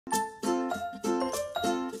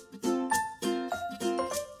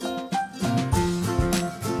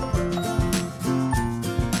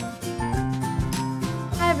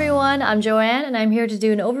everyone, I'm Joanne and I'm here to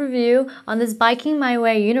do an overview on this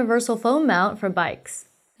BikingMyWay Universal Phone Mount for bikes.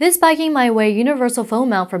 This BikingMyWay Universal Phone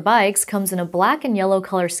Mount for bikes comes in a black and yellow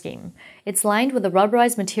color scheme. It's lined with a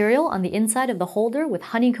rubberized material on the inside of the holder with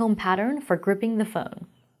honeycomb pattern for gripping the phone.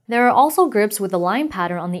 There are also grips with a line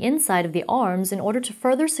pattern on the inside of the arms in order to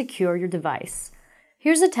further secure your device.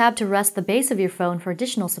 Here's a tab to rest the base of your phone for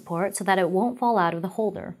additional support so that it won't fall out of the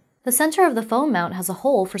holder. The center of the phone mount has a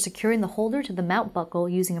hole for securing the holder to the mount buckle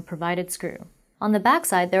using a provided screw. On the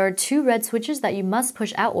backside, there are two red switches that you must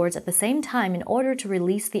push outwards at the same time in order to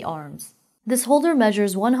release the arms. This holder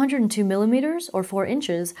measures 102 mm or 4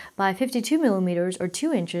 inches by 52 mm or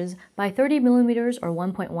 2 inches by 30 mm or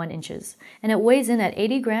 1.1 inches, and it weighs in at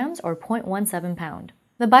 80 grams or 0.17 pound.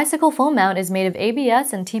 The bicycle phone mount is made of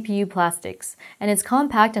ABS and TPU plastics, and it's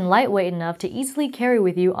compact and lightweight enough to easily carry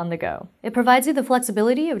with you on the go. It provides you the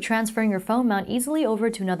flexibility of transferring your phone mount easily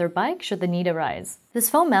over to another bike should the need arise.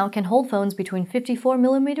 This phone mount can hold phones between 54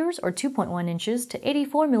 mm or 2.1 inches to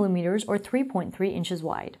 84 mm or 3.3 inches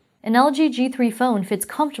wide. An LG G3 phone fits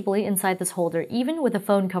comfortably inside this holder even with a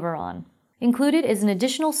phone cover on. Included is an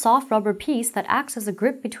additional soft rubber piece that acts as a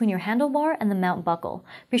grip between your handlebar and the mount buckle.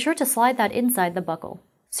 Be sure to slide that inside the buckle.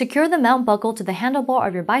 Secure the mount buckle to the handlebar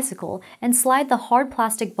of your bicycle and slide the hard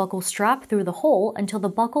plastic buckle strap through the hole until the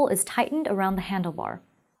buckle is tightened around the handlebar.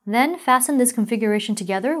 Then fasten this configuration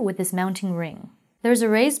together with this mounting ring. There's a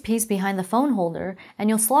raised piece behind the phone holder, and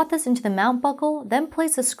you'll slot this into the mount buckle, then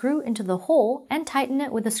place a screw into the hole and tighten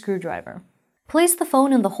it with a screwdriver. Place the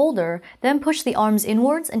phone in the holder, then push the arms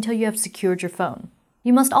inwards until you have secured your phone.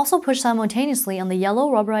 You must also push simultaneously on the yellow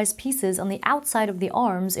rubberized pieces on the outside of the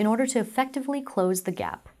arms in order to effectively close the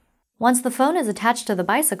gap. Once the phone is attached to the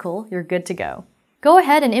bicycle, you're good to go. Go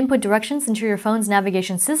ahead and input directions into your phone's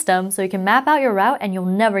navigation system so you can map out your route and you'll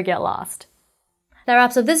never get lost. That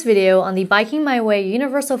wraps up this video on the BikingMyWay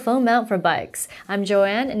Universal Phone Mount for bikes. I'm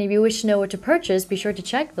Joanne, and if you wish to know what to purchase, be sure to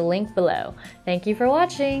check the link below. Thank you for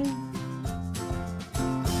watching!